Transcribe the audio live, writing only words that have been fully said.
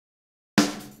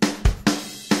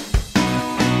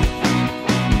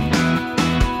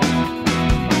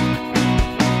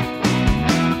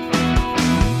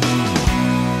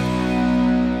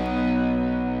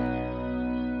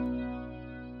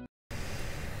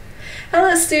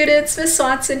Hello students, Ms.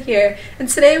 Swanson here, and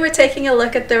today we're taking a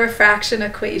look at the refraction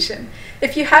equation.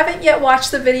 If you haven't yet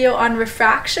watched the video on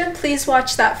refraction, please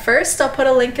watch that first. I'll put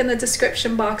a link in the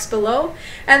description box below,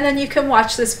 and then you can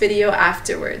watch this video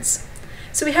afterwards.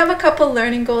 So we have a couple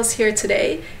learning goals here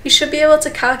today. You should be able to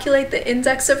calculate the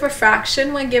index of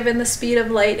refraction when given the speed of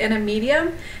light in a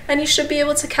medium, and you should be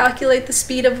able to calculate the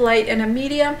speed of light in a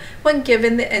medium when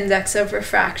given the index of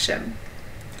refraction.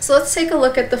 So let's take a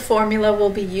look at the formula we'll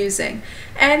be using.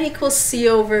 N equals C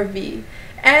over V.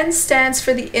 N stands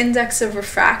for the index of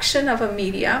refraction of a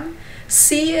medium.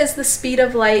 C is the speed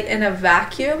of light in a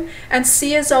vacuum, and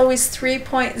C is always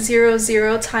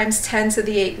 3.00 times 10 to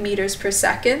the 8 meters per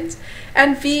second.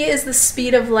 And V is the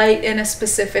speed of light in a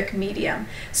specific medium.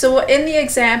 So in the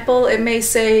example, it may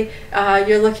say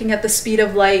you're looking at the speed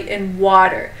of light in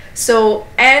water. So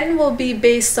N will be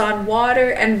based on water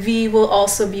and V will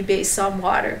also be based on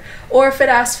water. Or if it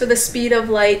asks for the speed of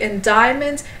light in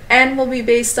diamond, N will be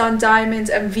based on diamond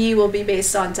and V will be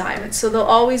based on diamond. So they'll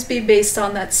always be based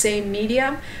on that same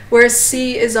medium, whereas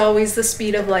C is always the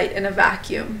speed of light in a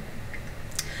vacuum.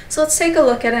 So let's take a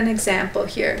look at an example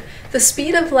here. The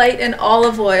speed of light in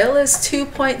olive oil is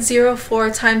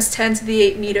 2.04 times 10 to the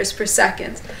 8 meters per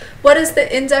second. What is the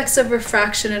index of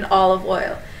refraction in olive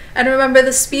oil? And remember,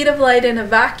 the speed of light in a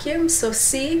vacuum, so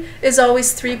C, is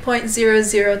always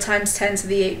 3.00 times 10 to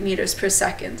the 8 meters per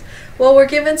second. Well, we're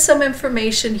given some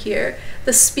information here.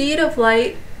 The speed of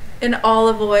light in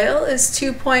olive oil is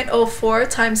 2.04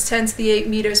 times 10 to the 8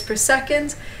 meters per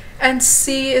second, and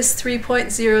C is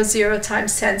 3.00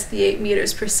 times 10 to the 8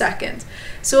 meters per second.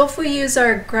 So if we use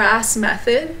our GRASS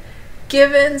method,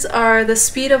 givens are the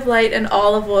speed of light in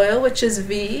olive oil, which is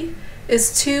V,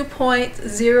 is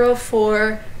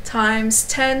 2.04 times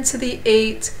 10 to the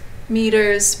 8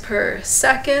 meters per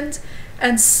second,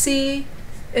 and C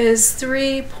is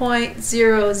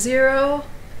 3.00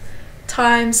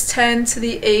 times 10 to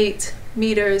the 8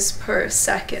 meters per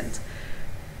second.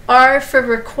 R for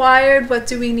required, what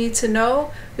do we need to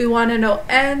know? We want to know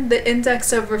N, the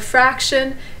index of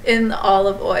refraction in the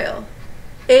olive oil.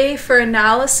 A for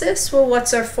analysis, well,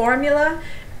 what's our formula?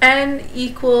 N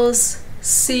equals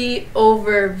C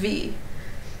over V.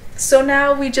 So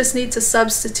now we just need to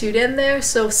substitute in there.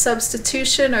 So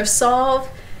substitution or solve,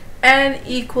 N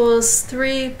equals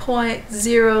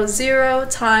 3.00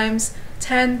 times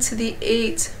 10 to the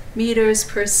 8 meters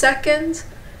per second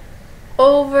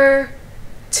over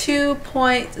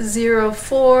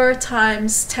 2.04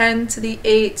 times 10 to the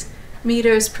 8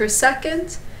 meters per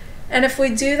second. And if we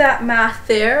do that math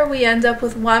there, we end up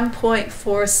with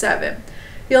 1.47.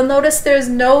 You'll notice there's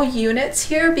no units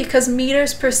here because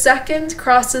meters per second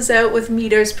crosses out with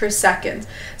meters per second.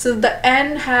 So the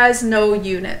N has no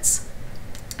units.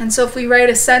 And so if we write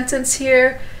a sentence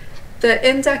here, the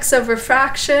index of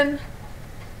refraction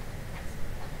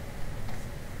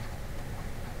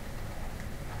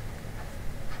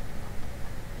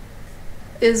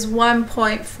is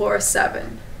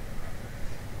 1.47.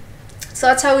 So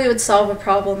that's how we would solve a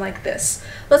problem like this.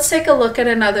 Let's take a look at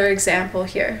another example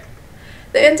here.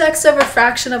 The index of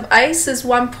refraction of ice is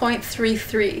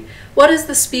 1.33. What is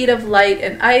the speed of light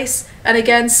in ice? And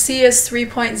again, C is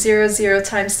 3.00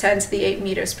 times 10 to the 8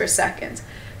 meters per second.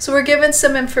 So we're given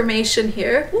some information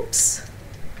here. Oops.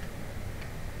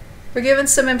 We're given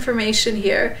some information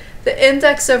here. The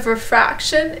index of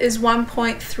refraction is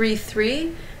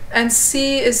 1.33 and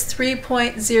C is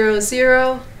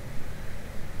 3.00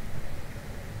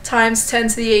 times 10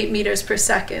 to the 8 meters per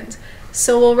second.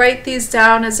 So we'll write these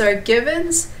down as our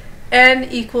givens. N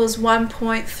equals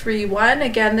 1.31.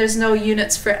 Again, there's no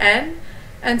units for N.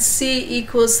 And C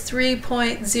equals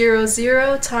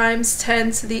 3.00 times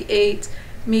 10 to the 8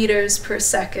 meters per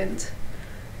second.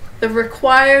 The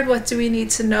required, what do we need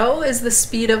to know, is the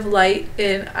speed of light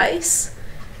in ice.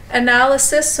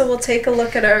 Analysis, so we'll take a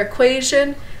look at our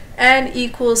equation. N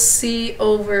equals C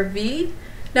over V.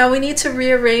 Now we need to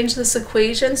rearrange this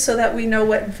equation so that we know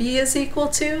what V is equal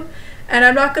to. And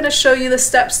I'm not going to show you the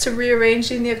steps to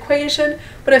rearranging the equation,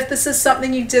 but if this is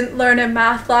something you didn't learn in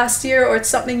math last year or it's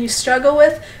something you struggle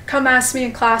with, come ask me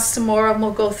in class tomorrow and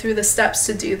we'll go through the steps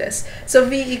to do this. So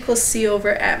V equals C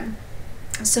over M.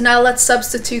 So now let's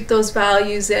substitute those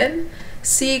values in.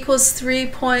 C equals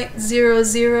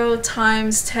 3.00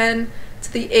 times 10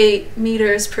 to the 8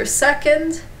 meters per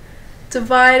second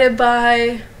divided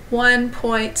by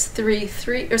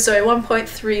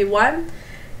 1.31.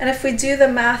 And if we do the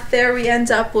math there, we end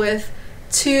up with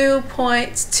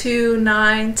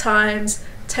 2.29 times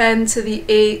 10 to the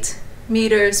 8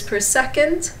 meters per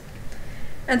second.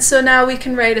 And so now we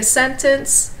can write a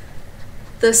sentence.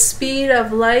 The speed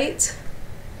of light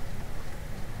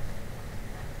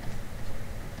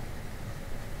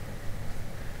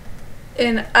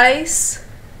in ice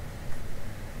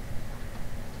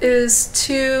is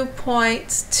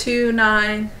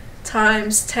 2.29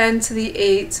 times 10 to the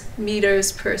 8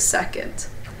 meters per second.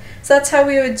 So that's how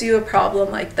we would do a problem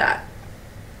like that.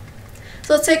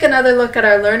 So let's take another look at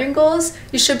our learning goals.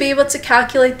 You should be able to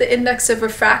calculate the index of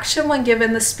refraction when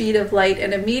given the speed of light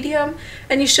in a medium,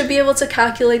 and you should be able to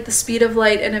calculate the speed of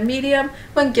light in a medium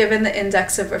when given the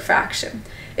index of refraction.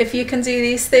 If you can do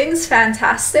these things,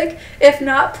 fantastic. If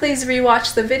not, please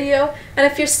rewatch the video, and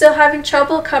if you're still having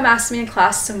trouble, come ask me in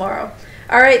class tomorrow.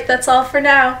 Alright, that's all for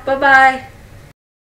now. Bye-bye.